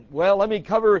Well, let me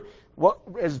cover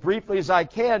as briefly as I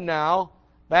can now,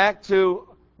 back to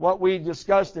what we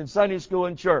discussed in Sunday school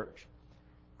and church.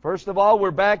 First of all,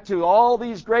 we're back to all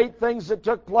these great things that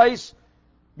took place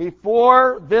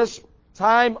before this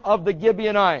time of the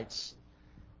Gibeonites.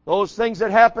 Those things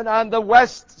that happened on the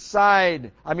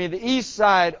the east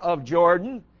side of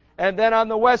Jordan, and then on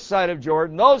the west side of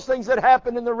Jordan. Those things that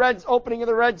happened in the opening of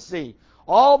the Red Sea.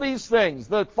 All these things.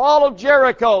 The fall of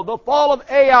Jericho, the fall of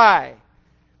Ai.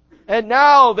 And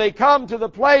now they come to the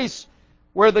place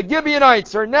where the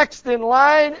Gibeonites are next in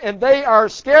line, and they are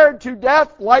scared to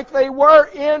death like they were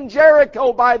in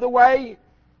Jericho, by the way.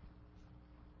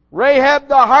 Rahab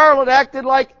the harlot acted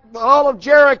like all of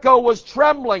Jericho was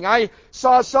trembling. I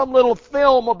saw some little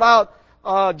film about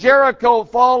Jericho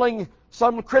falling,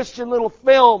 some Christian little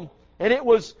film, and it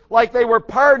was like they were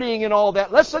partying and all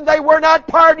that. Listen, they were not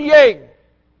partying.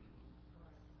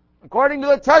 According to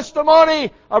the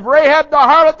testimony of Rahab the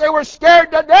harlot, they were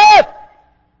scared to death.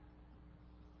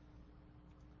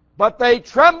 But they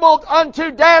trembled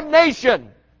unto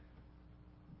damnation.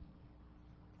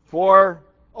 For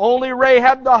only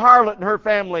Rahab the harlot and her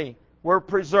family were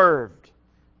preserved.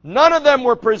 None of them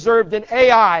were preserved in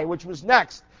Ai, which was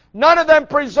next. None of them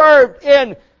preserved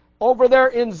over there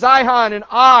in Zihon and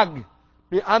Og,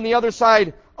 on the other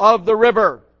side of the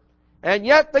river. And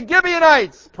yet the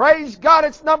Gibeonites, praise God,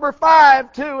 it's number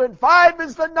 5 too, and 5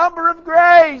 is the number of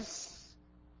grace.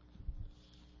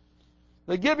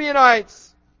 The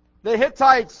Gibeonites, the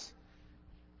Hittites,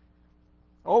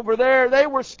 over there, they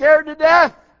were scared to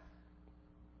death.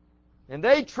 And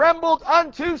they trembled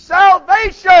unto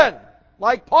salvation,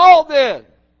 like Paul did.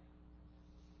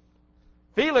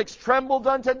 Felix trembled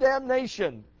unto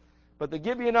damnation. But the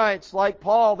Gibeonites, like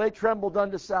Paul, they trembled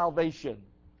unto salvation.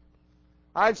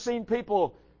 I've seen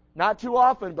people, not too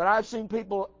often, but I've seen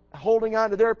people holding on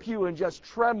to their pew and just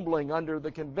trembling under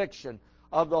the conviction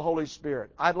of the Holy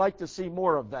Spirit. I'd like to see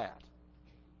more of that.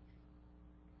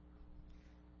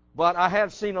 But I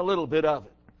have seen a little bit of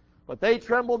it. But they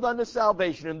trembled unto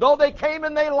salvation. And though they came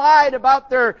and they lied about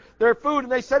their food,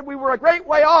 and they said we were a great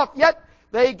way off, yet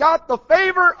they got the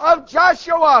favor of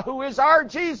Joshua, who is our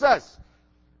Jesus.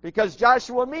 Because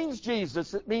Joshua means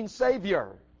Jesus. It means Savior.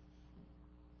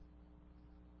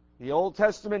 The Old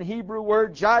Testament Hebrew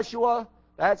word Joshua,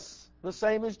 that's the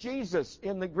same as Jesus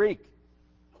in the Greek.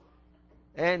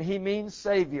 And he means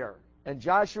Savior. And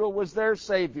Joshua was their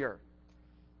Savior.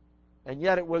 And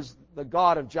yet it was the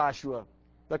God of Joshua,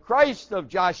 the Christ of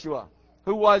Joshua,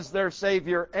 who was their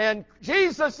Savior. And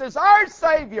Jesus is our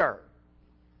Savior.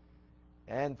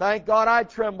 And thank God I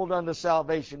trembled unto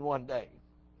salvation one day.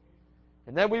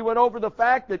 And then we went over the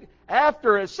fact that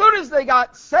as soon as they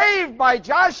got saved by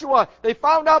Joshua, they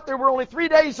found out they were only 3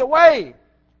 days away.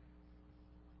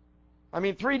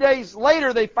 3 days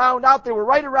later they found out they were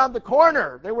right around the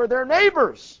corner. They were their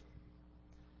neighbors.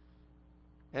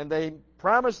 And they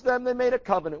promised them, they made a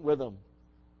covenant with them.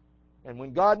 And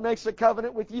when God makes a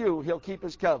covenant with you, He'll keep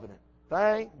His covenant.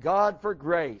 Thank God for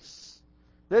grace.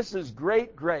 This is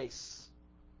great grace.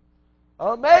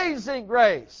 Amazing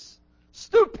grace.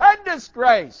 Stupendous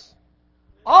grace.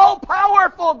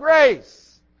 All-powerful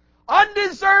grace.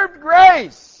 Undeserved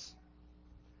grace.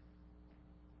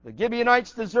 The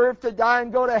Gibeonites deserved to die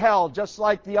and go to hell, just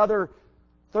like the other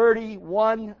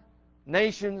 31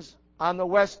 nations on the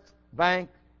west bank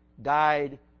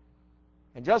died.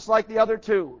 And just like the other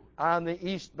 2 on the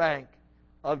east bank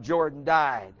of Jordan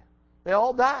died. They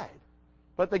all died.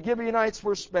 But the Gibeonites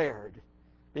were spared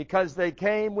because they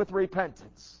came with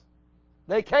repentance.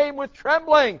 They came with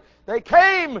trembling. They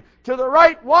came to the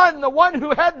right one, the one who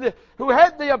had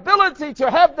the ability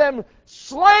to have them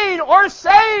slain or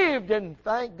saved. And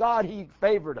thank God He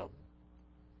favored them.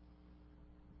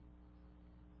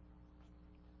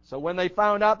 So when they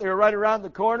found out they were right around the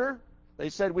corner, they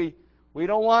said, we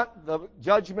don't want the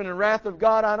judgment and wrath of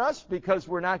God on us because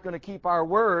we're not going to keep our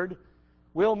word.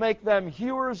 We'll make them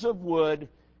hewers of wood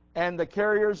and the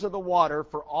carriers of the water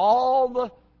for all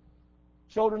the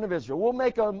children of Israel. We'll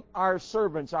make them our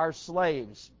servants, our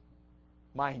slaves,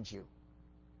 mind you.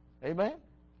 Amen?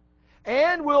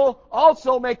 And we'll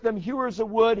also make them hewers of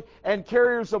wood and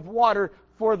carriers of water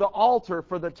for the altar,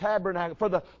 for the tabernacle, for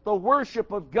the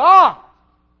worship of God.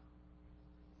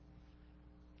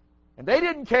 And they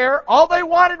didn't care. All they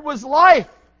wanted was life.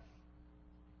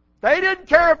 They didn't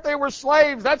care if they were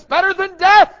slaves. That's better than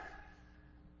death.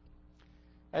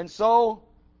 And so,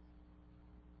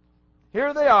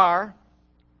 here they are.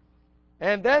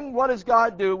 And then what does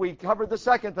God do? We covered the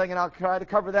second thing, and I'll try to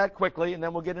cover that quickly, and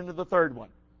then we'll get into the third one.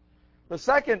 The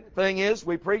second thing is,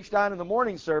 we preached on in the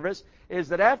morning service, is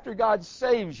that after God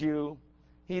saves you,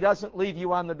 He doesn't leave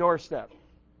you on the doorstep.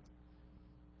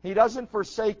 He doesn't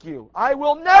forsake you. I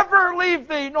will never leave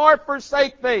thee nor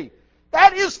forsake thee.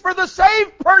 That is for the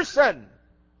saved person.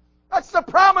 That's the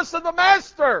promise of the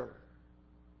Master.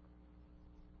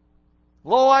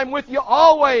 Lo, I'm with you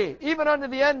always, even unto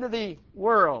the end of the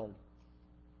world.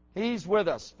 He's with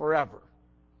us forever.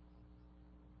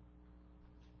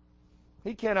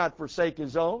 He cannot forsake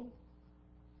His own.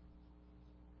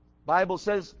 The Bible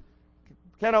says,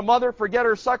 can a mother forget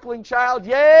her suckling child?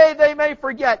 Yea, they may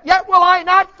forget. Yet will I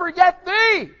not forget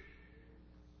thee.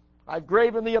 I've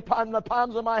graven thee upon the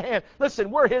palms of my hand. Listen,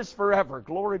 we're His forever.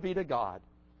 Glory be to God.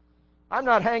 I'm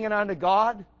not hanging on to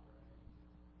God.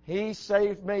 He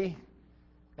saved me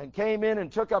and came in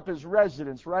and took up His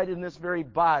residence right in this very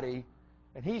body,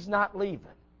 and He's not leaving.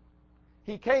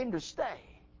 He came to stay.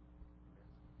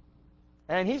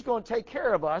 And He's going to take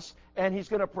care of us, and He's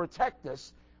going to protect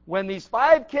us when these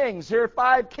 5 kings, here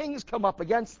 5 kings come up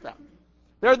against them.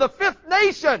 They're the 5th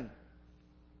nation.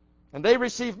 And they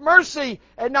receive mercy,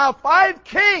 and now 5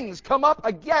 kings come up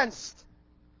against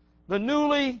the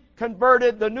newly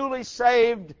converted, the newly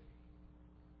saved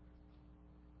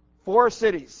 4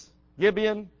 cities.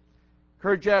 Gibeon,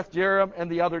 Kirjath Jearim, and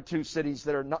the other 2 cities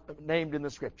that are named in the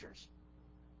Scriptures.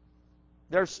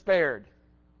 They're spared.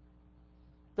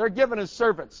 They're given as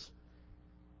servants.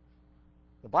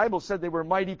 The Bible said they were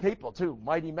mighty people too,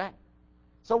 mighty men.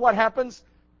 So what happens?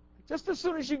 Just as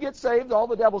soon as you get saved, all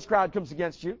the devil's crowd comes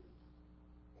against you.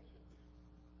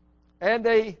 And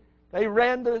they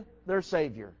ran to their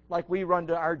Savior, like we run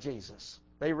to our Jesus.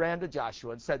 They ran to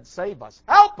Joshua and said, save us.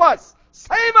 Help us!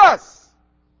 Save us!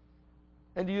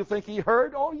 And do you think He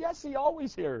heard? Oh, yes, He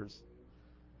always hears.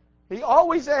 He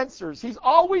always answers. He's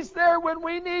always there when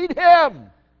we need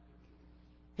Him.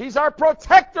 He's our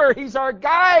protector. He's our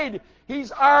guide.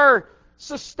 He's our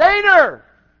sustainer.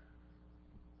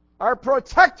 Our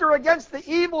protector against the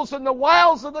evils and the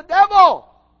wiles of the devil.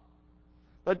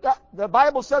 The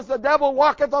Bible says the devil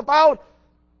walketh about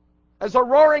as a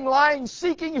roaring lion,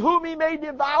 seeking whom he may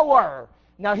devour.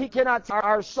 Now, he cannot take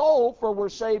our soul, for we're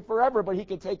saved forever, but he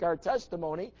can take our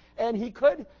testimony, and he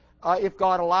could, if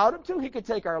God allowed him to, he could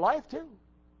take our life too.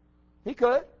 He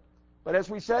could. But as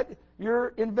we said, you're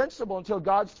invincible until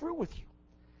God's through with you.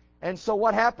 And so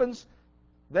what happens?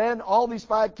 Then all these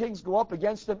 5 kings go up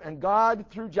against him, and God,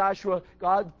 through Joshua,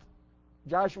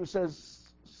 Joshua says,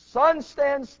 sun,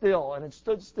 stand still. And it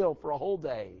stood still for a whole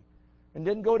day and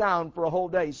didn't go down for a whole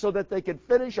day so that they could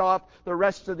finish off the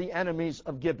rest of the enemies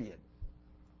of Gibeon.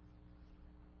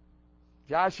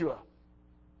 Joshua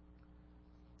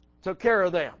took care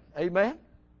of them. Amen?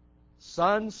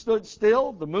 Sun stood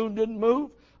still. The moon didn't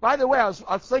move. By the way, I was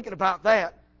thinking about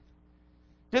that.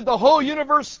 Did the whole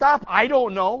universe stop? I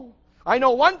don't know. I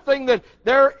know one thing, that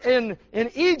there in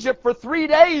Egypt for 3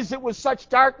 days it was such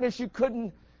darkness you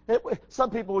couldn't...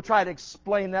 some people will try to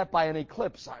explain that by an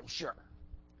eclipse, I'm sure.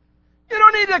 You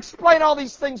don't need to explain all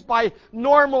these things by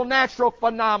normal natural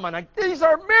phenomena. These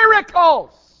are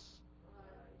miracles.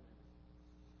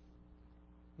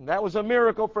 And that was a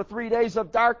miracle for 3 days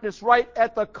of darkness right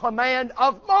at the command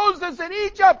of Moses in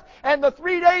Egypt. And the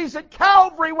 3 days at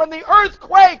Calvary when the earth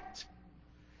quaked.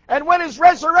 And when His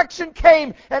resurrection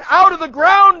came and out of the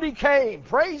ground He came.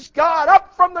 Praise God.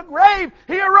 Up from the grave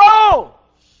He arose.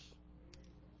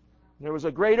 There was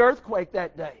a great earthquake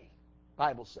that day, the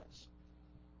Bible says.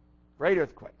 Great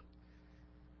earthquake.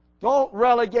 Don't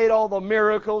relegate all the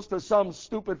miracles to some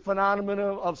stupid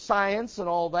phenomenon of science and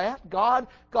all that. God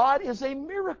is a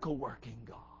miracle-working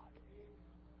God.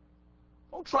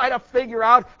 Don't try to figure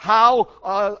out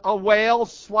how a whale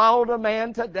swallowed a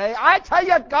man today. I tell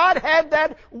you, God had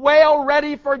that whale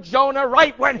ready for Jonah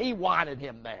right when He wanted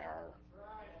him there.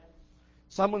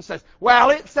 Someone says, well,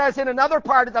 it says in another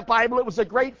part of the Bible it was a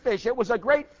great fish. It was a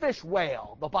great fish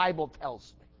whale, the Bible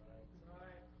tells me.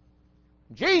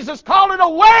 Jesus called it a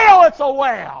whale, it's a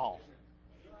whale.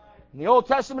 In the Old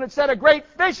Testament it said a great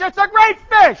fish, it's a great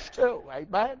fish too.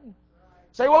 Amen?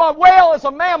 Say, well, a whale is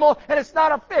a mammal and it's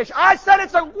not a fish. I said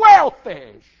it's a whale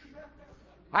fish.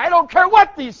 I don't care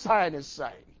what these scientists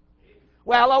say.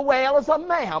 Well, a whale is a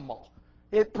mammal.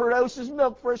 It produces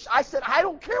milk for us. I said, I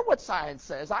don't care what science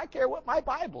says. I care what my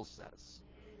Bible says.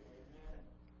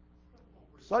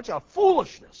 Such a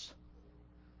foolishness.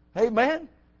 Amen?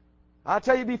 I'll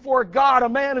tell you, before God, a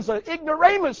man is an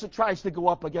ignoramus that tries to go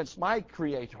up against my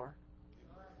Creator.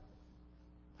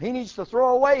 He needs to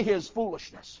throw away his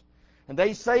foolishness. And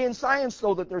they say in science,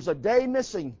 though, that there's a day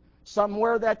missing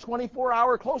somewhere, that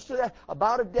 24-hour, close to that,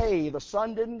 about a day, the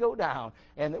sun didn't go down.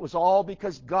 And it was all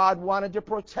because God wanted to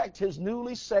protect His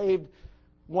newly saved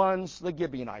ones, the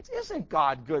Gibeonites. Isn't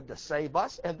God good to save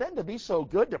us and then to be so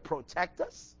good to protect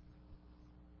us?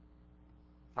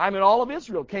 I mean, all of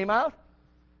Israel came out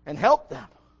and helped them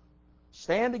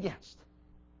stand against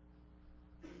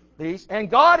these. And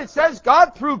God, it says,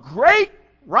 God threw great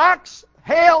rocks,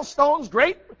 hailstones,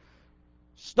 great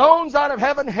stones out of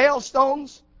heaven,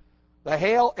 hailstones, the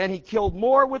hail, and He killed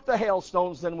more with the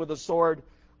hailstones than with the sword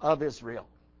of Israel.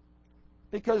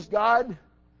 Because God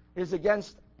is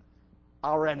against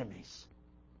our enemies.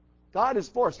 God is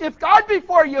for us. If God be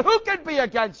for you, who can be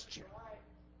against you?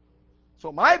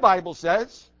 So my Bible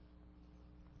says.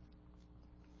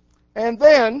 And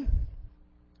then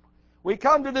we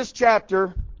come to this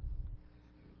chapter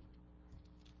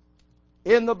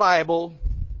in the Bible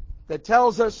that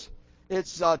tells us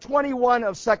it's 21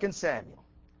 of 2 Samuel.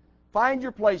 Find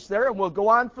your place there, and we'll go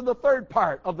on for the third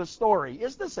part of the story.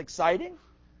 Isn't this exciting?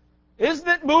 Isn't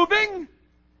it moving?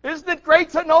 Isn't it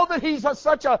great to know that He's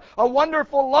such a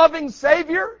wonderful, loving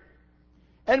Savior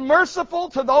and merciful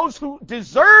to those who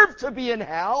deserve to be in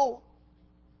hell,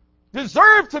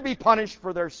 deserve to be punished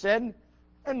for their sin,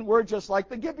 and we're just like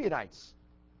the Gibeonites.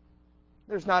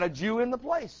 There's not a Jew in the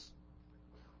place.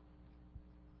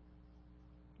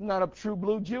 Not a true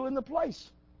blue Jew in the place.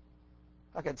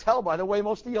 I can tell by the way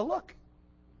most of you look.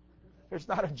 There's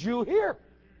not a Jew here.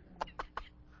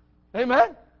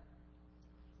 Amen?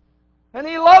 And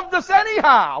He loved us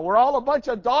anyhow. We're all a bunch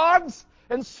of dogs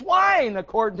and swine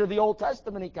according to the Old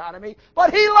Testament economy.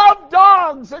 But He loved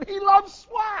dogs and He loved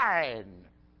swine.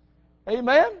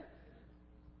 Amen?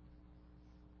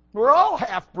 We're all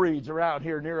half-breeds around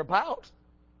here near about.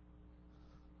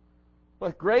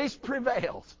 But grace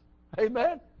prevailed.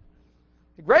 Amen?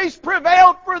 Grace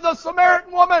prevailed for the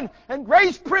Samaritan woman, and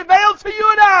grace prevailed to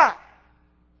you and I.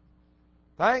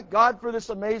 Thank God for this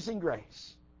amazing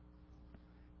grace.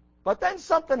 But then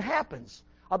something happens.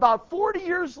 About 40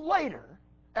 years later,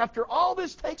 after all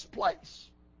this takes place,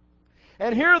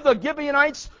 and here the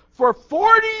Gibeonites for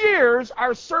 40 years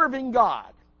are serving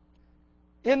God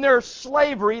in their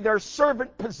slavery, their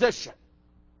servant position.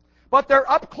 But they're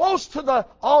up close to the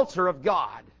altar of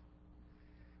God,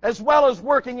 as well as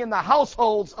working in the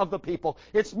households of the people.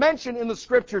 It's mentioned in the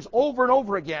Scriptures over and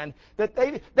over again that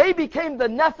they became the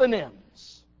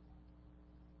Nethinims.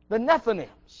 The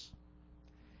Nethinims.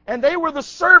 And they were the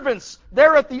servants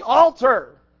there at the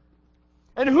altar.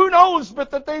 And who knows but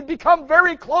that they'd become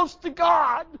very close to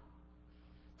God.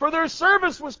 For their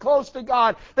service was close to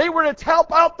God. They were to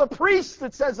help out the priests,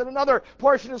 it says in another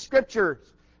portion of Scripture.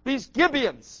 These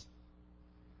Gibeons.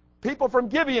 People from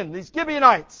Gibeon, these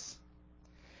Gibeonites.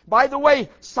 By the way,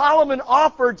 Solomon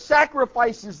offered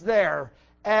sacrifices there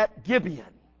at Gibeon.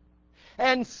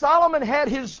 And Solomon had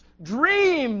his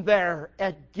dream there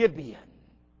at Gibeon.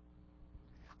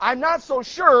 I'm not so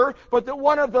sure, but that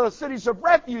one of the cities of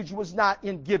refuge was not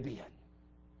in Gibeon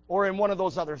or in one of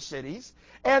those other cities.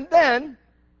 And then,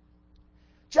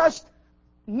 just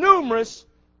numerous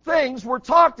things were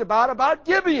talked about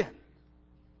Gibeon.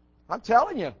 I'm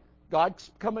telling you.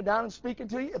 God's coming down and speaking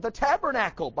to you. The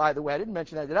tabernacle, by the way, I didn't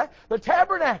mention that, did I? The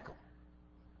tabernacle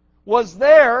was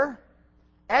there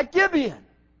at Gibeon.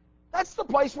 That's the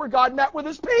place where God met with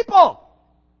His people.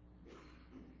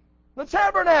 The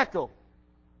tabernacle.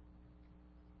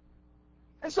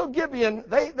 And so Gibeon,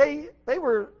 they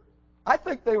were, I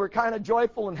think they were kind of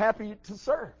joyful and happy to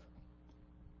serve.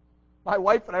 My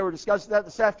wife and I were discussing that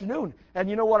this afternoon. And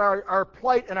you know what our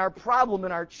plight and our problem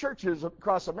in our churches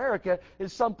across America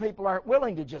is some people aren't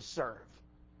willing to just serve.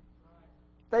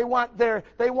 They want to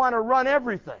run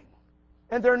everything.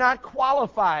 And they're not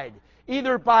qualified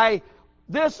either by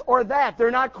this or that.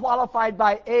 They're not qualified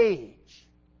by age.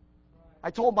 I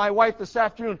told my wife this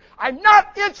afternoon, I'm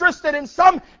not interested in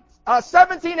some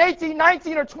 17, 18,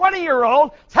 19, or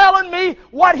 20-year-old telling me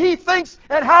what he thinks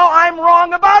and how I'm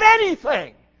wrong about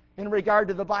anything in regard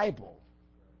to the Bible.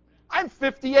 I'm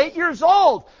 58 years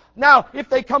old. Now, if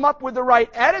they come up with the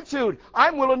right attitude,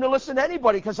 I'm willing to listen to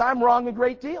anybody because I'm wrong a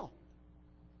great deal.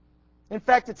 In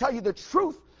fact, to tell you the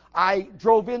truth, I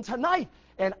drove in tonight,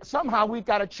 and somehow we've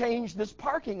got to change this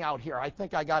parking out here. I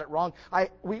think I got it wrong.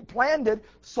 We planned it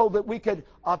so that we could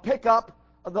pick up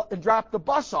and drop the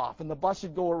bus off, and the bus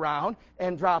would go around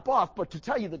and drop off. But to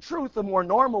tell you the truth, the more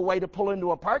normal way to pull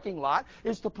into a parking lot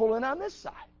is to pull in on this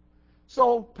side.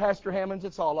 So, Pastor Hammonds,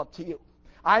 it's all up to you.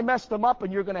 I messed them up,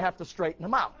 and you're going to have to straighten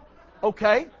them out.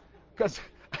 Okay? Because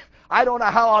I don't know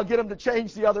how I'll get them to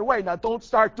change the other way. Now, don't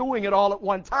start doing it all at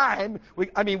one time. We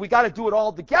got to do it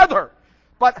all together.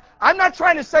 But I'm not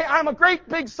trying to say I'm a great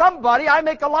big somebody. I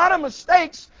make a lot of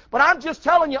mistakes. But I'm just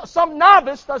telling you, some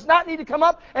novice does not need to come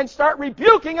up and start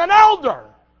rebuking an elder.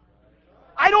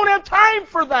 I don't have time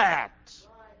for that.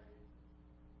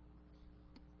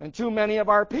 And too many of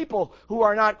our people who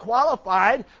are not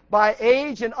qualified by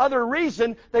age and other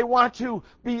reason, they want to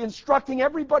be instructing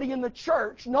everybody in the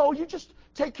church. No, you just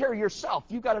take care of yourself.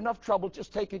 You've got enough trouble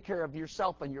just taking care of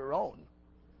yourself and your own.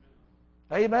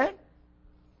 Amen?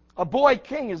 A boy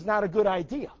king is not a good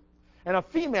idea. And a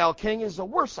female king is a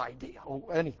worse idea. Oh,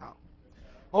 anyhow.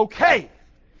 Okay.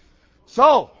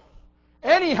 So,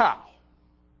 anyhow,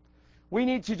 we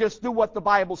need to just do what the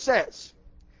Bible says.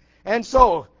 And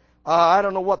so, I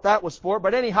don't know what that was for,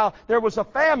 but anyhow, there was a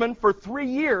famine for 3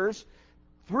 years.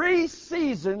 3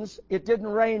 seasons it didn't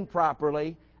rain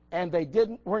properly, and they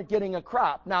weren't getting a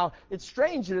crop. Now, it's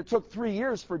strange that it took 3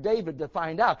 years for David to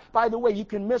find out. By the way, you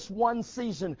can miss one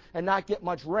season and not get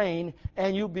much rain,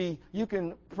 and you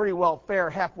can pretty well fare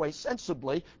halfway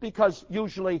sensibly, because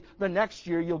usually the next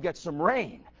year you'll get some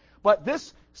rain. But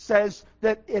this says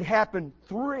that it happened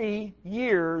 3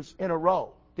 years in a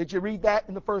row. Did you read that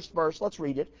in the first verse? Let's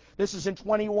read it. This is in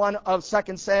 21 of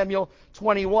 2 Samuel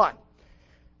 21.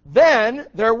 Then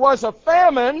there was a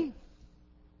famine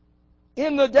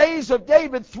in the days of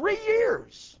David 3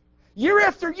 years, year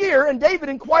after year, and David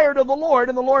inquired of the Lord,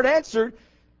 and the Lord answered,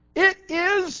 "It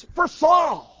is for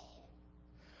Saul,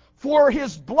 for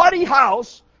his bloody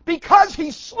house, because he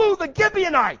slew the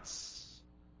Gibeonites."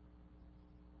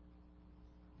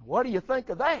 What do you think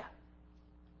of that?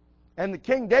 And the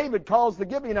King David calls the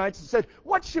Gibeonites and said,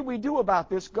 "What should we do about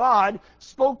this? God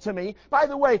spoke to me." By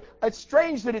the way, it's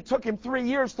strange that it took him 3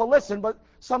 years to listen, but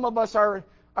some of us are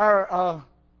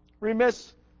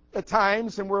remiss at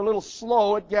times, and we're a little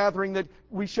slow at gathering that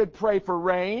we should pray for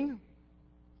rain.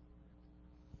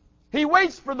 He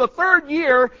waits for the 3rd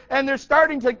year, and they're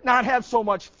starting to not have so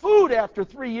much food after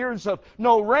 3 years of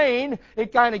no rain.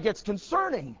 It kind of gets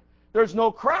concerning. There's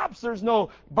no crops, there's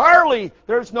no barley,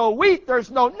 there's no wheat, there's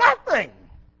no nothing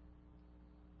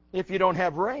if you don't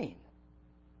have rain.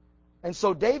 And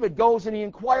so David goes and he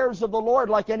inquires of the Lord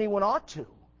like anyone ought to.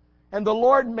 And the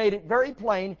Lord made it very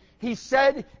plain. He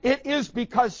said, "It is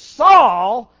because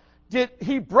Saul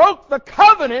he broke the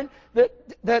covenant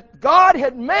that God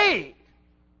had made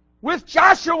with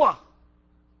Joshua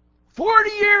 40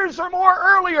 years or more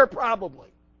earlier, probably.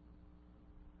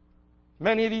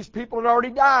 Many of these people had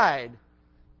already died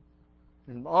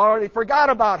and already forgot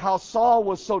about how Saul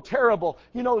was so terrible.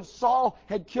 You know, Saul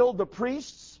had killed the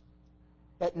priests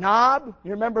at Nob.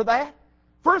 You remember that?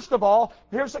 First of all,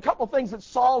 here's a couple things that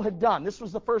Saul had done. This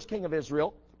was the first king of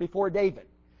Israel before David.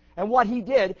 And what he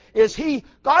did is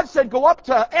God said, "Go up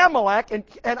to Amalek,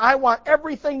 and I want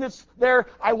everything that's there,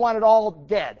 I want it all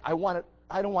dead. I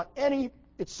don't want any,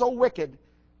 it's so wicked,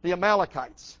 the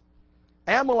Amalekites."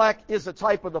 Amalek is a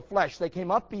type of the flesh. They came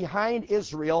up behind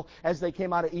Israel as they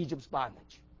came out of Egypt's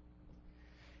bondage.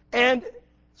 And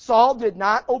Saul did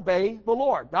not obey the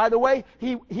Lord. By the way,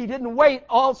 he didn't wait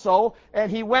also,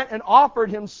 and he went and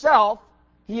offered himself.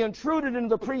 He intruded into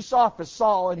the priest's office,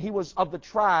 Saul, and he was of the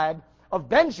tribe of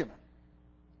Benjamin.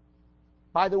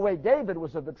 By the way, David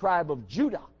was of the tribe of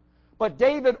Judah. But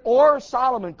David or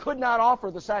Solomon could not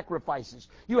offer the sacrifices.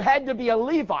 You had to be a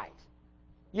Levite.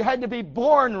 You had to be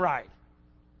born right.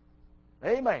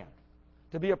 Amen.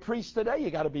 To be a priest today, you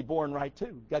got to be born right too.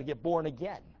 You got to get born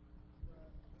again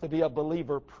to be a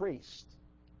believer priest,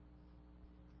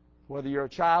 whether you're a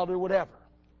child or whatever.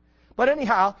 But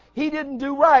anyhow, he didn't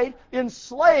do right in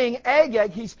slaying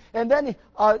Agag. And then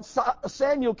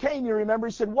Samuel came, you remember,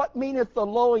 he said, "What meaneth the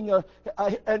lowing?"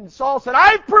 And Saul said,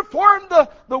 "I've performed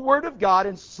the word of God."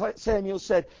 And Samuel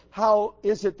said, "How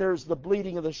is it there's the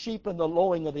bleating of the sheep and the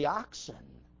lowing of the oxen?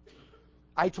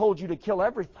 I told you to kill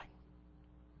everything."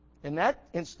 In that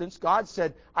instance, God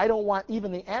said, "I don't want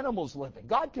even the animals living."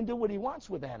 God can do what he wants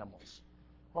with animals.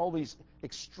 All these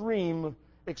extreme.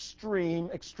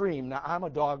 Now, I'm a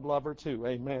dog lover too,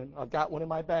 amen. I've got one in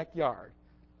my backyard.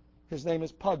 His name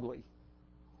is Pugly.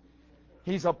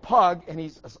 He's a pug, and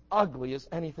he's as ugly as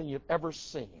anything you've ever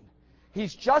seen.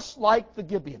 He's just like the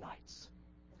Gibeonites.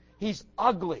 He's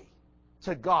ugly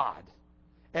to God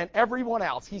and everyone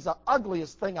else. He's the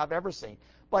ugliest thing I've ever seen.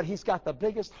 But he's got the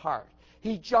biggest heart.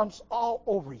 He jumps all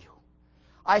over you.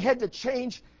 I had to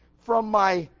change from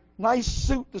my nice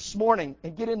suit this morning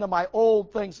and get into my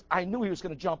old things. I knew he was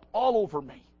going to jump all over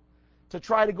me to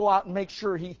try to go out and make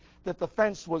sure that the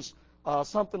fence was,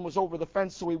 something was over the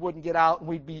fence so he wouldn't get out, and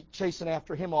we'd be chasing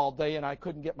after him all day, and I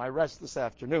couldn't get my rest this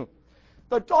afternoon.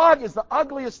 The dog is the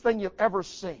ugliest thing you've ever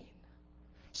seen.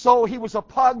 So he was a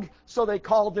pug, so they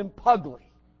called him Pugly.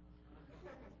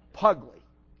 Pugly.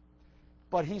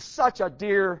 But he's such a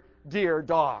dear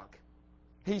dog.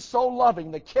 He's so loving.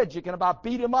 The kids, you can about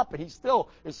beat him up, and he still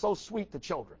is so sweet to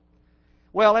children.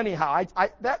 Well, anyhow,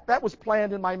 that was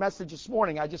planned in my message this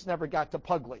morning. I just never got to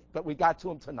Pugly, but we got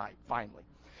to him tonight, finally.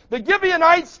 The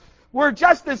Gibeonites were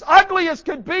just as ugly as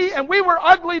could be, and we were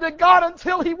ugly to God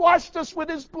until He washed us with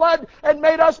His blood and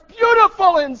made us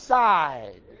beautiful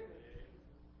inside.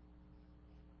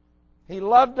 He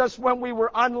loved us when we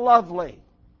were unlovely.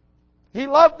 He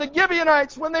loved the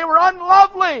Gibeonites when they were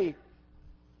unlovely.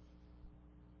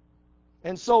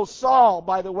 And so Saul,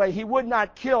 by the way, he would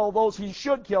not kill those he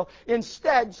should kill.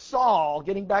 Instead, Saul,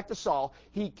 getting back to Saul,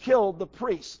 he killed the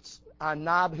priests on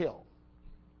Nob Hill.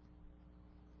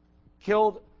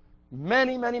 Killed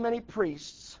many, many, many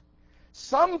priests.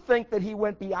 Some think that he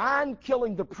went beyond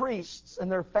killing the priests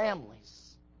and their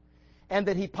families, and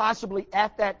that he possibly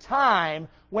at that time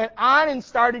went on and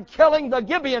started killing the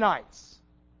Gibeonites,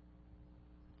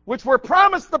 which were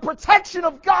promised the protection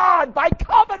of God by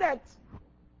covenant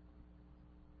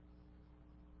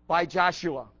by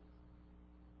Joshua.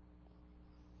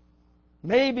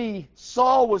 Maybe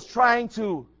Saul was trying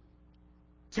to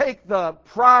take the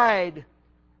pride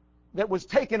that was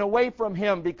taken away from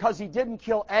him because he didn't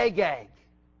kill Agag,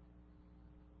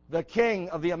 the king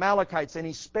of the Amalekites, and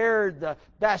he spared the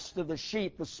best of the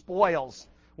sheep, the spoils,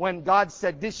 when God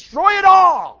said, destroy it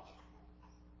all.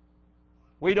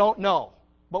 We don't know.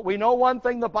 But we know one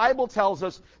thing the Bible tells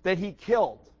us, that he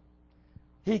killed.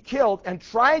 He killed and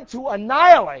tried to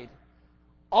annihilate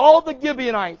all the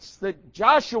Gibeonites that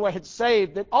Joshua had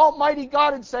saved, that Almighty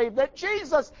God had saved, that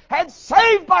Jesus had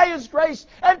saved by His grace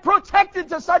and protected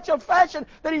to such a fashion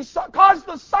that He caused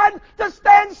the sun to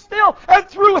stand still and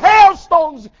threw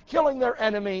hailstones killing their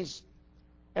enemies.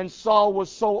 And Saul was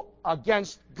so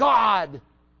against God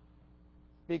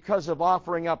because of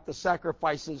offering up the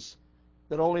sacrifices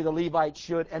that only the Levites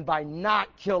should, and by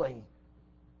not killing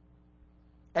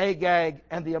Agag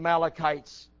and the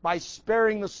Amalekites, by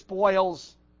sparing the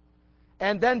spoils,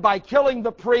 and then by killing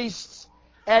the priests.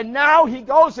 And now he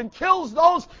goes and kills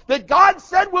those that God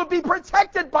said would be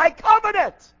protected by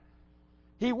covenant.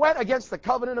 He went against the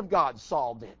covenant of God,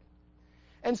 Saul did.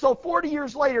 And so 40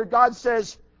 years later, God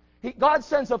sends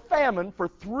a famine for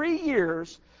 3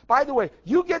 years. By the way,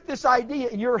 you get this idea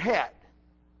in your head.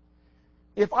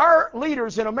 If our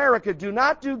leaders in America do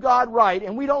not do God right,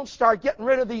 and we don't start getting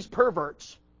rid of these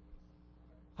perverts,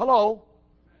 hello?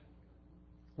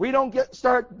 We don't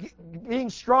start being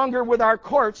stronger with our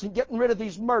courts and getting rid of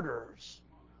these murderers.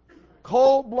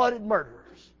 Cold-blooded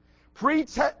murderers.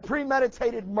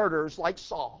 Premeditated murderers like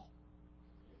Saul.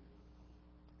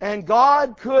 And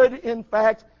God could, in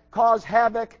fact, cause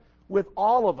havoc with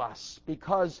all of us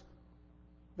because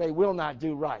they will not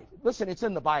do right. Listen, it's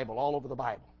in the Bible, all over the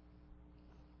Bible.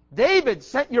 David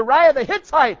sent Uriah the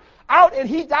Hittite out, and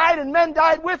he died, and men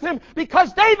died with him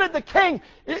because David the king,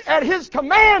 at his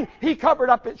command, he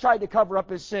tried to cover up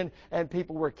his sin, and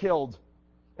people were killed.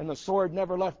 And the sword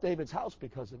never left David's house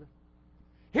because of it.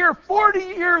 Here, 40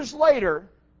 years later,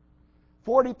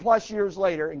 40 plus years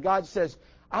later, and God says,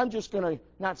 I'm just going to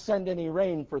not send any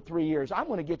rain for 3 years. I'm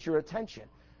going to get your attention.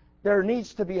 There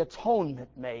needs to be atonement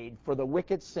made for the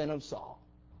wicked sin of Saul.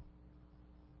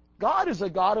 God is a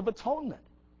God of atonement.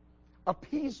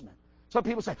 Appeasement. Some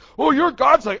people say, oh, your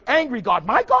God's an angry God.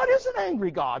 My God is an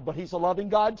angry God, but He's a loving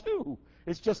God too.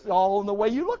 It's just all in the way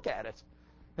you look at it.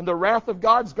 And the wrath of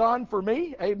God's gone for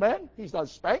me. Amen. He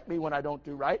does spank me when I don't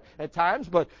do right at times,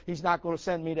 but He's not going to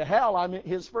send me to hell. I'm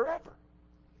His forever.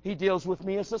 He deals with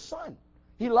me as a son.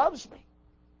 He loves me.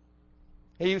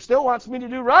 He still wants me to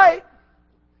do right,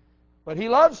 but He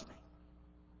loves me.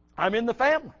 I'm in the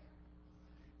family.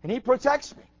 And He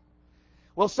protects me.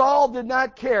 Well, Saul did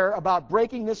not care about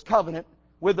breaking this covenant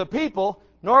with the people,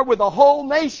 nor with the whole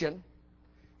nation.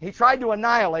 He tried to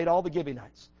annihilate all the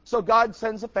Gibeonites. So God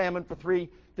sends a famine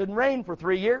didn't rain for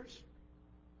 3 years.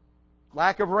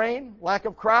 Lack of rain, lack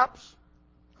of crops.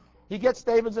 He gets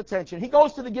David's attention. He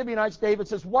goes to the Gibeonites. David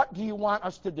says, what do you want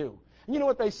us to do? And you know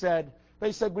what they said?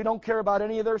 They said, we don't care about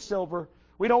any of their silver.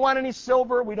 We don't want any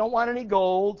silver. We don't want any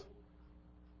gold.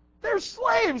 They're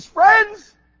slaves,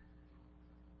 friends.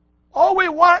 All we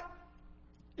want,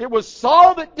 it was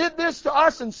Saul that did this to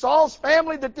us and Saul's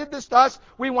family that did this to us.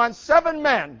 We want 7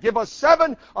 men. Give us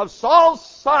 7 of Saul's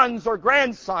sons or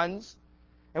grandsons,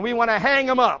 and we want to hang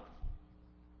them up.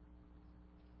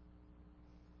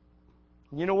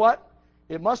 You know what?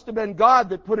 It must have been God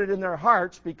that put it in their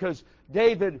hearts, because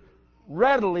David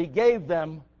readily gave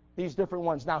them these different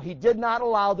ones. Now, he did not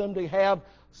allow them to have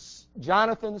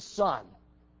Jonathan's son,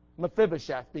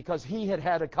 Mephibosheth, because he had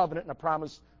had a covenant and a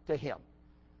promise to him.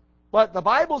 But the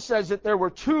Bible says that there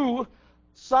were 2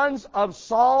 sons of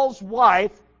Saul's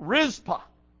wife, Rizpah,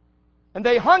 and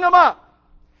they hung them up.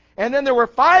 And then there were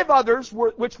 5 others,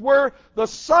 which were the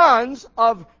sons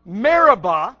of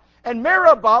Meribah. And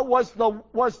Meribah was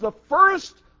the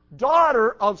first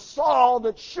daughter of Saul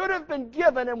that should have been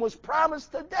given and was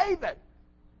promised to David.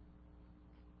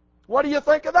 What do you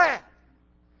think of that?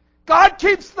 God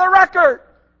keeps the record.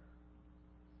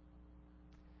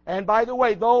 And by the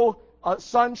way, though a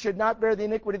son should not bear the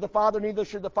iniquity of the father, neither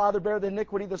should the father bear the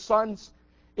iniquity of the sons,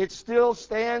 it still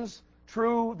stands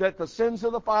true that the sins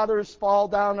of the fathers fall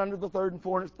down under the 3rd and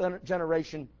 4th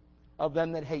generation of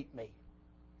them that hate me.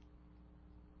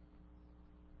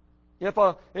 If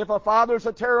a father's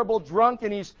a terrible drunk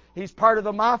and he's part of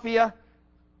the mafia,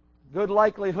 good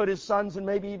likelihood his sons and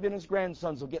maybe even his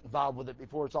grandsons will get involved with it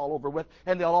before it's all over with,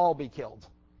 and they'll all be killed.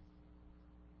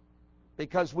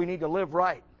 Because we need to live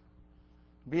right.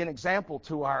 Be an example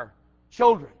to our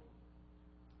children.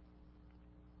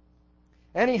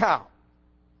 Anyhow,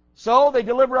 so they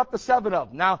deliver up the 7 of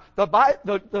them. Now,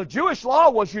 the Jewish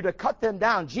law was you to cut them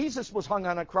down. Jesus was hung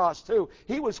on a cross too.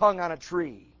 He was hung on a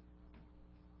tree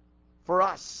for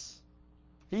us.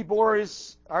 He bore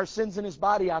our sins in His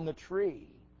body on the tree.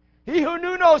 He who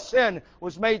knew no sin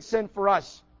was made sin for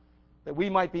us, that we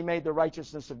might be made the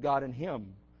righteousness of God in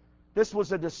Him. This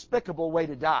was a despicable way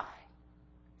to die.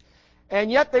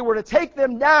 And yet they were to take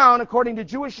them down, according to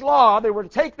Jewish law, they were to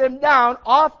take them down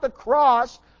off the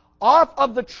cross, off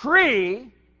of the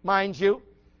tree, mind you,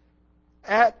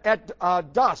 at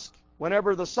dusk.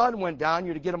 Whenever the sun went down,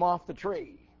 you're to get them off the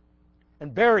tree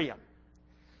and bury them.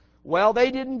 Well, they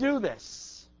didn't do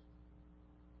this.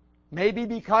 Maybe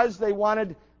because they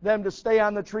wanted them to stay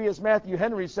on the tree, as Matthew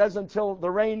Henry says, until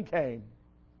the rain came.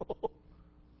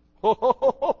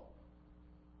 For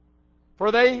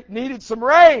they needed some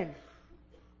rain.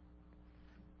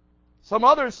 Some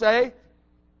others say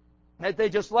that they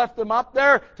just left them up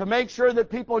there to make sure that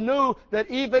people knew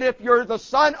that even if you're the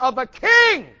son of a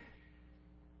king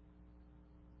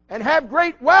and have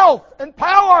great wealth and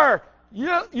power,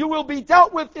 you will be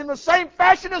dealt with in the same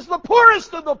fashion as the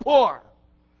poorest of the poor.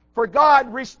 For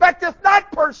God respecteth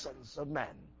not persons of men.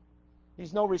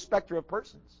 He's no respecter of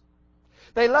persons.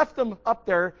 They left them up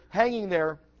there, hanging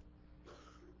there,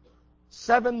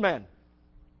 7 men.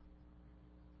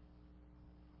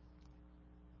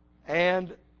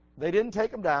 And they didn't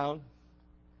take them down.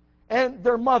 And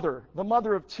their mother, the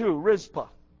mother of 2, Rizpah.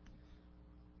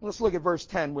 Let's look at verse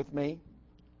 10 with me.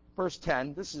 Verse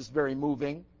 10, this is very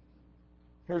moving.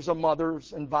 Here's a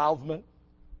mother's involvement.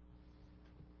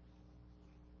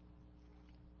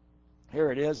 Here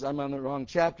it is. I'm on the wrong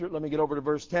chapter. Let me get over to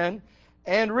verse 10.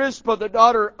 And Rizpah, the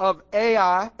daughter of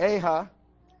Ahah,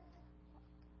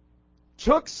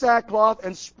 took sackcloth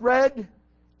and spread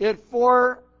it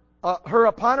for her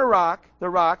upon the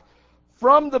rock,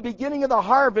 from the beginning of the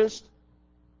harvest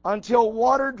until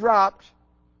water dropped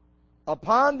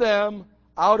upon them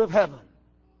out of heaven,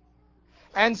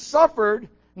 and suffered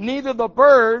neither the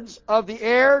birds of the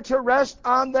air to rest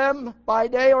on them by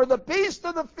day, or the beasts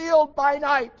of the field by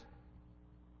night.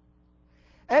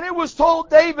 And it was told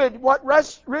David what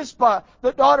Rizpah,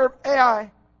 the daughter of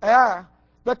Ahah,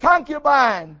 the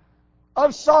concubine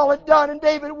of Saul, had done. And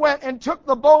David went and took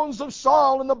the bones of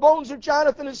Saul and the bones of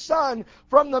Jonathan his son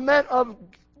from the men of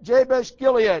Jabesh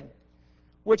Gilead,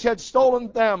 which had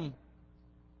stolen them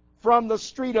from the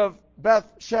street of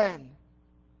Beth-shan,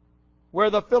 where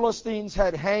the Philistines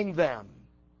had hanged them,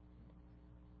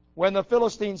 when the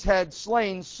Philistines had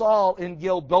slain Saul in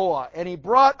Gilboa. And he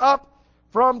brought up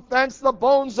from thence the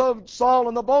bones of Saul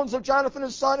and the bones of Jonathan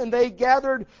his son, and they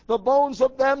gathered the bones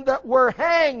of them that were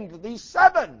hanged, these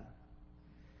 7.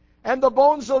 And the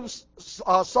bones of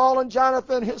Saul and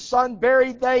Jonathan his son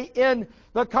buried they in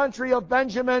the country of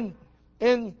Benjamin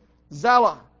in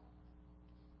Zelah,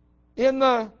 in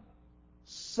the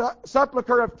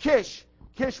sepulchre of Kish.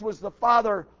 Kish was the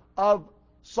father of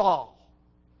Saul.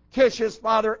 Kish his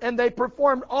father. And they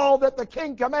performed all that the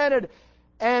king commanded.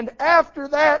 And after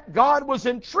that, God was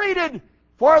entreated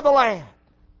for the land.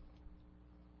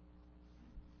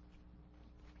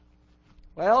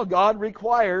 Well, God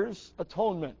requires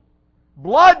atonement.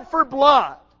 Blood for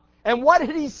blood. And what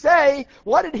did He say?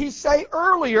 What did He say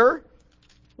earlier?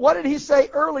 What did He say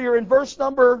earlier in verse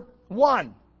number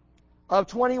 1 of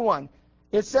 21?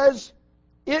 It says,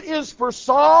 "It is for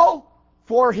Saul,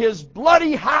 for his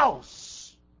bloody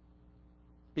house,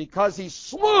 because he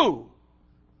slew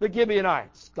the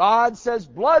Gibeonites." God says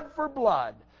blood for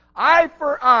blood, eye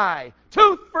for eye,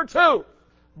 tooth for tooth,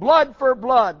 blood for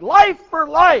blood, life for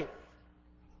life.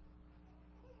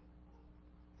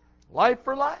 Life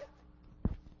for life.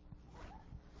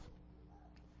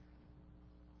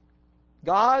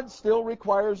 God still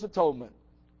requires atonement.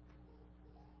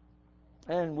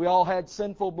 And we all had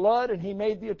sinful blood, and He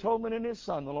made the atonement in His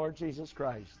Son, the Lord Jesus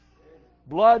Christ.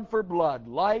 Blood for blood,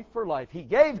 life for life. He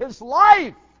gave His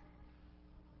life.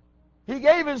 He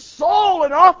gave His soul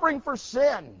an offering for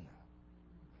sin.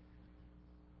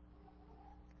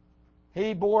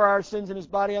 He bore our sins in His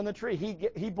body on the tree.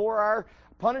 He bore our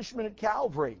punishment at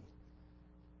Calvary.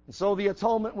 And so the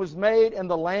atonement was made and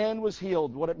the land was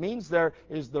healed. What it means there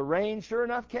is the rain sure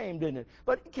enough came, didn't it?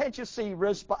 But can't you see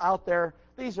Rizpah out there?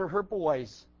 These are her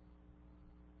boys.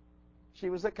 She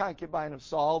was the concubine of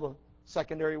Saul, the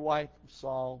secondary wife of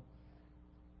Saul.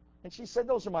 And she said,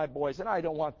 those are my boys, and I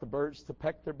don't want the birds to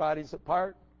peck their bodies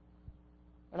apart.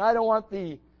 And I don't want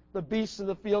the beasts of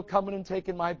the field coming and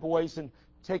taking my boys and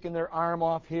taking their arm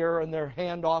off here and their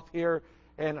hand off here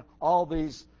and all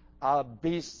these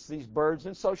beasts, these birds.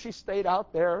 And so she stayed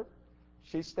out there.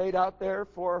 She stayed out there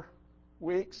for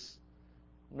weeks,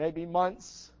 maybe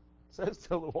months. It says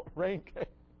till the rain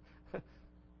came.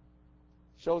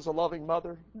 Shows a loving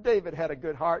mother. David had a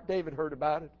good heart. David heard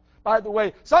about it. By the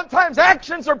way, sometimes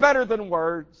actions are better than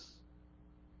words.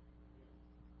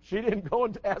 She didn't go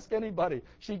and ask anybody.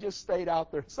 She just stayed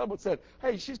out there. Someone said,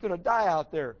 hey, she's going to die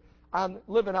out there. I'm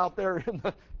living out there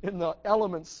in the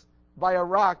elements by a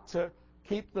rock to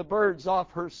keep the birds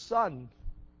off her son.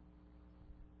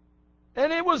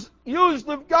 And it was used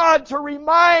of God to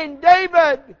remind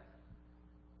David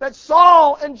that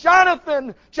Saul and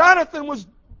Jonathan was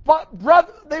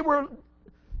brother. They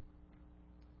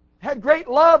had great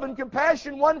love and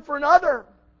compassion one for another.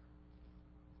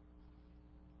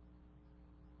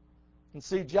 And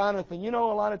see, Jonathan,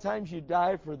 a lot of times you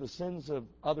die for the sins of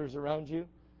others around you.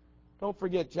 Don't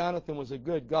forget, Jonathan was a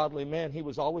good, godly man. He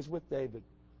was always with David.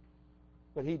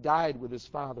 But he died with his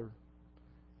father.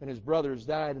 And his brothers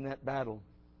died in that battle.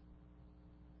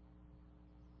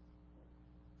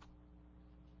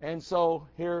 And so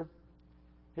here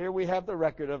we have the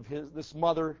record of this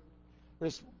mother,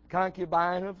 this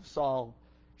concubine of Saul.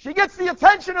 She gets the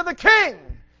attention of the king.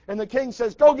 And the king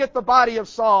says, go get the body of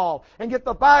Saul and get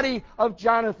the body of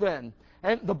Jonathan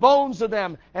and the bones of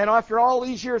them. And after all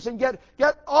these years, and get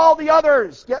all the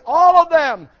others, get all of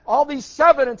them, all these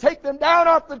 7, and take them down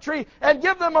off the tree and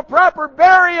give them a proper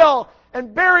burial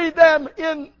and bury them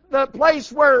in the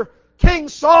place where King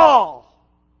Saul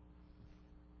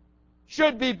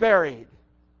should be buried.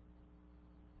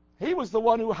 He was the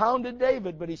one who hounded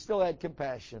David, but he still had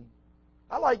compassion.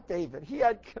 I like David. He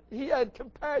had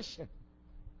compassion.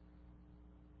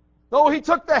 Though he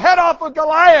took the head off of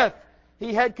Goliath,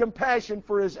 he had compassion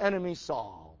for his enemy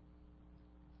Saul.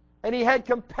 And he had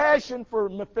compassion for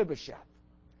Mephibosheth,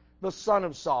 the son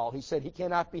of Saul. He said he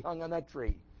cannot be hung on that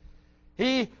tree.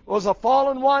 He was a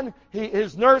fallen one.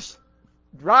 His nurse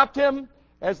dropped him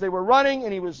as they were running,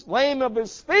 and he was lame of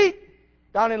his feet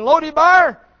down in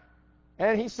Lodibar.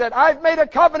 And he said, I've made a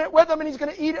covenant with him, and he's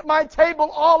going to eat at my table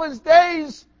all his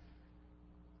days.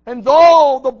 And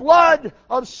though the blood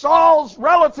of Saul's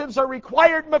relatives are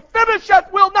required,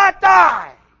 Mephibosheth will not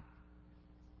die.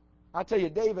 I tell you,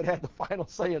 David had the final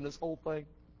say in this whole thing.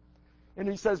 And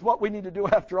he says, what we need to do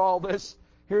after all this,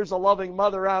 here's a loving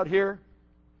mother out here,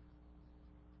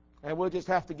 and we'll just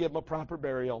have to give them a proper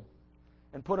burial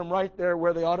and put them right there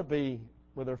where they ought to be,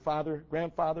 with their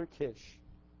grandfather Kish,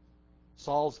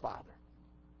 Saul's father.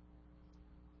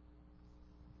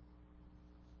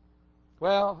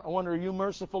 Well, I wonder, are you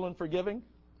merciful and forgiving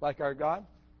like our God?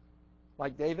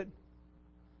 Like David?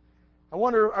 I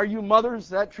wonder, are you mothers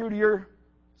that true to your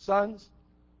sons?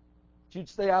 That you'd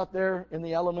stay out there in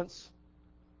the elements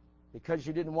because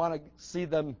you didn't want to see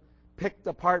them picked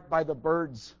apart by the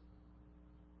birds?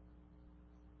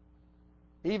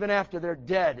 Even after they're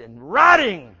dead and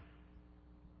rotting,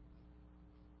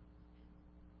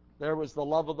 there was the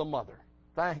love of the mother.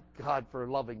 Thank God for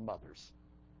loving mothers.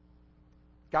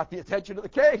 Got the attention of the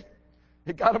king.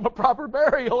 It got him a proper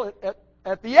burial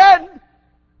at the end.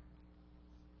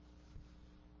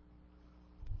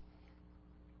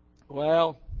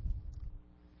 Well,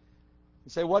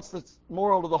 you say, what's the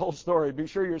moral to the whole story? Be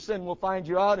sure your sin will find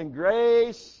you out, and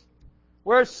grace,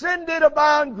 where sin did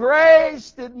abound,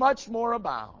 grace did much more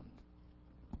abound.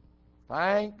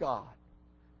 Thank God.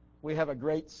 We have a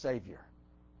great Savior.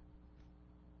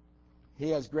 He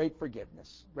has great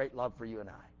forgiveness, great love for you and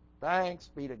I. Thanks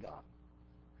be to God.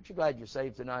 Aren't you glad you're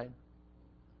saved tonight?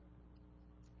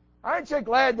 Aren't you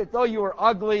glad that though you were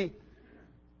ugly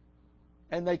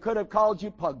and they could have called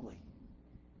you pugly,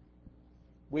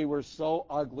 we were so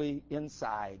ugly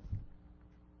inside,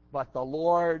 but the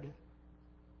Lord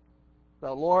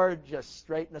just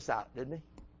straightened us out, didn't He?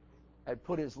 And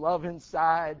put His love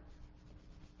inside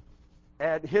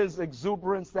And his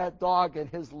exuberance, that dog, and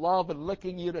his love and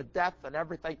licking you to death and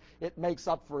everything, it makes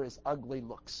up for his ugly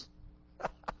looks.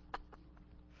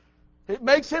 It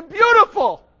makes him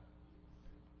beautiful.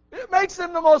 It makes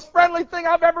him the most friendly thing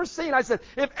I've ever seen. I said,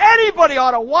 if anybody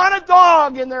ought to want a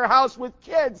dog in their house with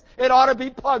kids, it ought to be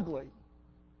Pugly.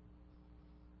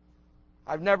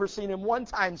 I've never seen him one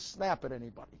time snap at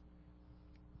anybody.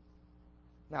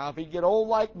 Now, if he get old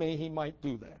like me, he might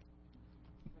do that.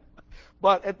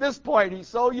 But at this point, he's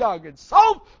so young and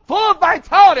so full of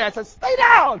vitality. I said, stay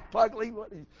down, Pugly.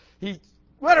 He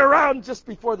went around just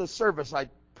before the service. I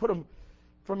put him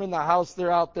from in the house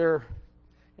there out there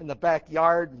in the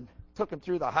backyard and took him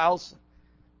through the house.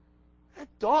 That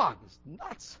dog is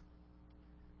nuts.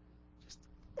 Just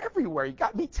everywhere. He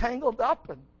got me tangled up,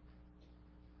 and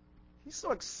he's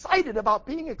so excited about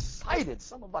being excited.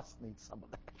 Some of us need some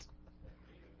of that.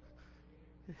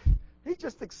 He's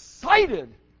just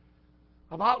excited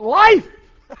about life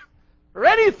or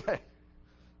anything,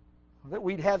 that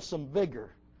we'd have some vigor.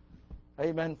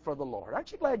 Amen, for the Lord.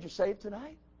 Aren't you glad you're saved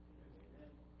tonight?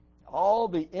 All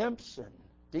the imps and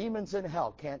demons in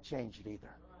hell can't change it either.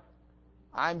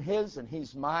 I'm His and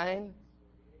He's mine.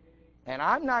 And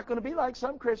I'm not going to be like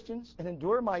some Christians and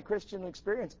endure my Christian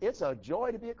experience. It's a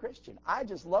joy to be a Christian. I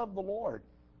just love the Lord.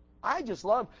 I just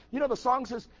love, the song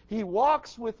says, He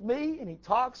walks with me and He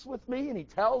talks with me and He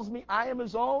tells me I am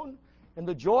His own. And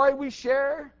the joy we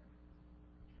share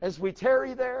as we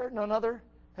tarry there, none other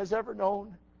has ever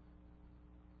known.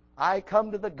 I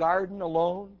come to the garden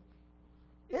alone.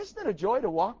 Isn't it a joy to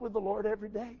walk with the Lord every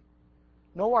day?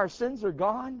 Know our sins are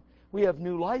gone. We have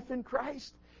new life in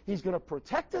Christ. He's going to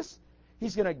protect us.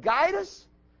 He's going to guide us.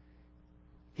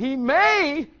 He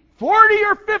may, 40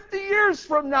 or 50 years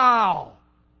from now,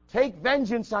 take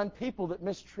vengeance on people that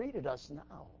mistreated us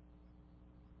now.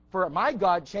 For my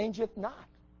God changeth not.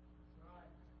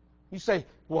 You say,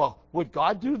 well, would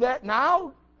God do that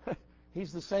now?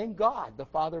 He's the same God, the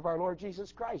Father of our Lord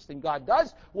Jesus Christ. And God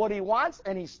does what He wants,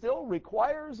 and He still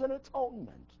requires an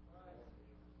atonement.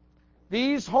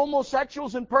 These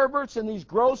homosexuals and perverts and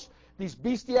these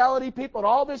bestiality people and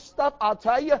all this stuff, I'll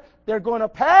tell you, they're going to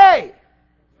pay.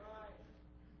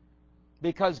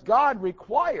 Because God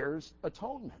requires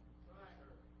atonement.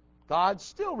 God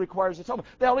still requires atonement.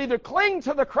 They'll either cling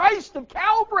to the Christ of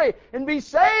Calvary and be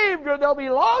saved, or they'll be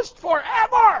lost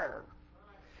forever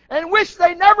and wish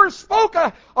they never spoke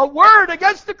a word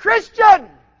against a Christian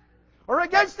or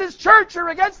against His church or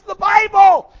against the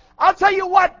Bible. I'll tell you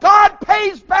what, God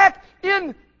pays back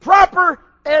in proper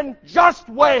and just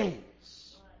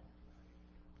ways.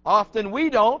 Often we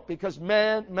don't, because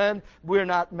we're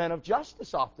not men of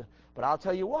justice often. But I'll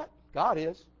tell you what, God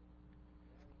is.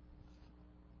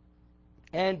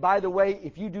 And by the way,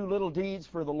 if you do little deeds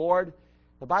for the Lord,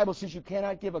 the Bible says you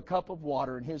cannot give a cup of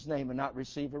water in His name and not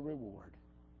receive a reward.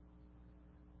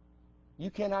 You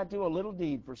cannot do a little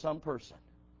deed for some person.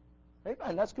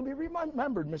 Amen. That's going to be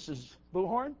remembered, Mrs.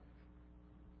 Buhorn.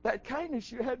 That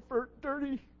kindness you had for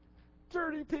dirty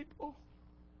people.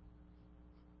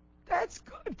 That's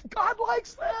good. God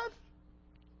likes that.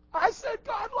 I said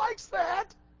God likes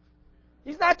that.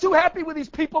 He's not too happy with these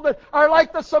people that are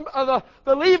like the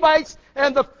Levites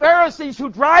and the Pharisees who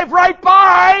drive right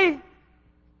by.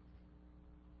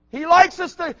 He likes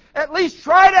us to at least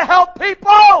try to help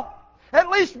people. At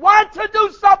least want to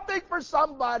do something for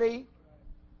somebody.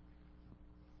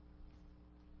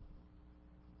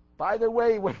 By the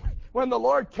way, when the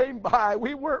Lord came by,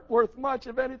 we weren't worth much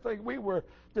of anything. We were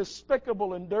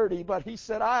despicable and dirty. But He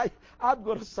said, I'm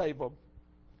going to save them.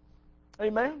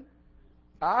 Amen?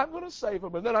 I'm going to save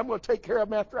them, and then I'm going to take care of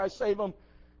them after I save them.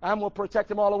 I'm going to protect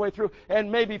them all the way through.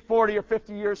 And maybe 40 or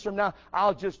 50 years from now,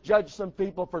 I'll just judge some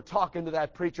people for talking to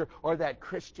that preacher or that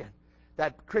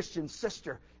Christian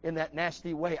sister in that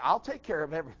nasty way. I'll take care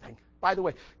of everything. By the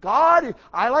way, God,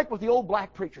 I like what the old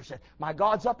black preacher said. My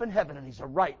God's up in heaven, and He's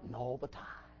a-writing all the time.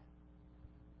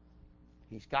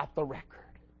 He's got the record.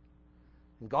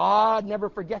 And God never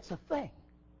forgets a thing.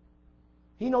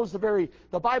 He knows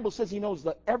the Bible says He knows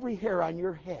every hair on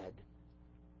your head.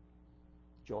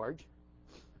 George.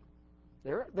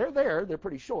 They're there. They're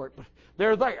pretty short, but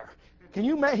they're there. Can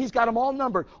you imagine? He's got them all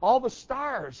numbered. All the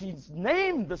stars. He's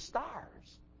named the stars.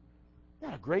 Isn't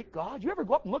that a great God? You ever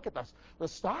go up and look at the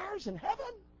stars in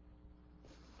heaven?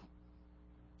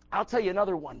 I'll tell you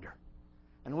another wonder,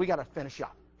 and we got to finish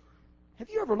up.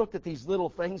 Have you ever looked at these little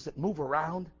things that move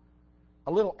around?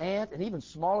 A little ant, and even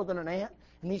smaller than an ant.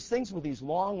 And these things with these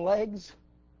long legs,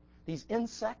 these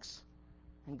insects,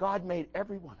 and God made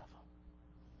every one of them.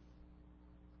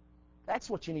 That's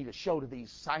what you need to show to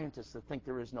these scientists that think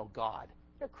there is no God.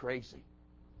 They're crazy.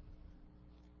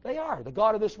 They are. The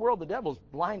god of this world, the devil's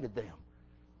blinded them.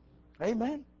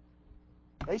 Amen.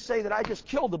 They say that I just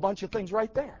killed a bunch of things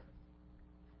right there.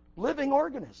 Living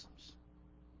organisms.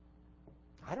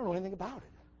 I don't know anything about it.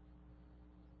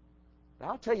 But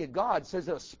I'll tell you, God says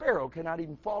that a sparrow cannot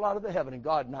even fall out of the heaven and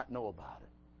God not know about it.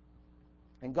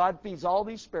 And God feeds all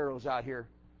these sparrows out here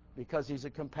because He's a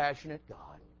compassionate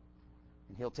God.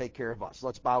 And He'll take care of us.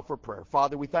 Let's bow for prayer.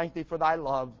 Father, we thank Thee for Thy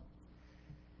love.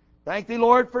 Thank Thee,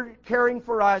 Lord, for caring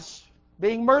for us,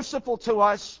 being merciful to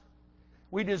us.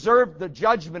 We deserve the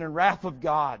judgment and wrath of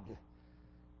God.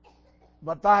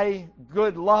 But Thy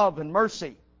good love and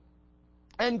mercy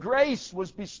and grace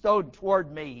was bestowed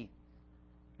toward me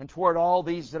and toward all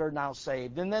these that are now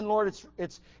saved. And then, Lord,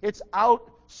 it's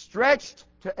outstretched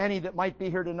to any that might be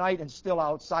here tonight and still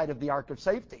outside of the ark of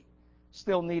safety,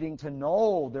 still needing to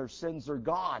know their sins are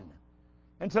gone,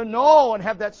 and to know and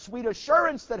have that sweet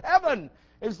assurance that heaven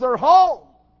is their home.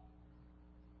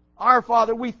 Our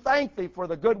Father, we thank Thee for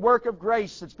the good work of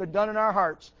grace that's been done in our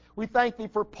hearts. We thank Thee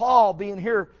for Paul being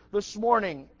here this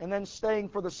morning and then staying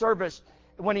for the service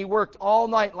when he worked all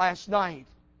night last night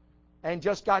and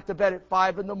just got to bed at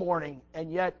 5 in the morning,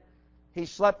 and yet he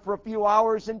slept for a few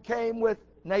hours and came with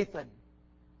Nathan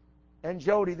and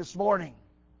Jody this morning.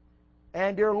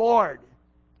 And dear Lord,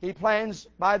 he plans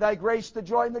by Thy grace to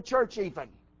join the church even.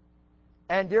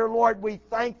 And dear Lord, we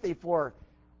thank Thee for,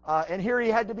 and here he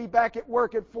had to be back at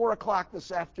work at 4 o'clock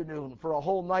this afternoon for a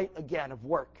whole night again of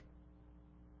work.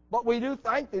 But we do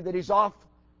thank Thee that he's off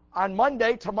on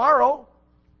Monday, tomorrow.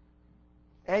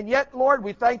 And yet, Lord,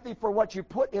 we thank Thee for what You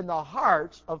put in the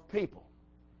hearts of people.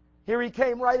 Here he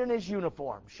came right in his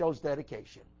uniform, shows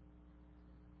dedication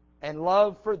and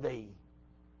love for Thee.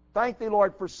 Thank Thee,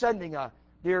 Lord, for sending a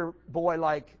dear boy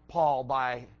like Paul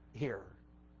by here.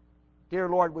 Dear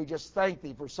Lord, we just thank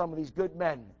Thee for some of these good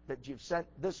men that You've sent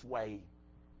this way.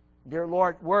 Dear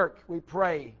Lord, work, we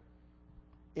pray,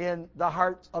 in the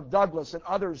heart of Douglas and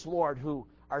others, Lord, who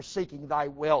are seeking Thy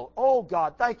will. Oh,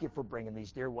 God, thank You for bringing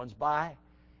these dear ones by.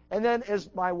 And then, as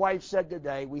my wife said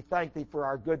today, we thank Thee for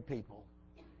our good people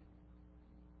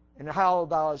and how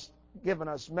Thou hast given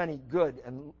us many good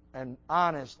and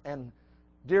honest and,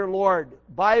 dear Lord,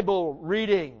 Bible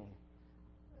reading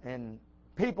and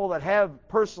people that have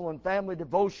personal and family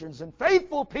devotions and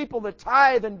faithful people that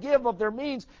tithe and give of their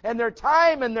means and their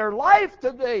time and their life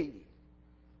to Thee.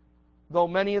 Though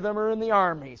many of them are in the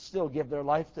army, still give their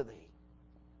life to Thee.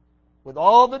 With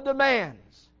all the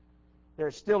demands,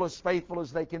 they're still as faithful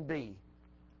as they can be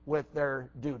with their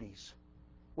duties.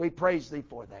 We praise Thee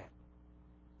for that.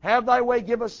 Have Thy way.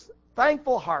 Give us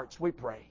thankful hearts, we pray.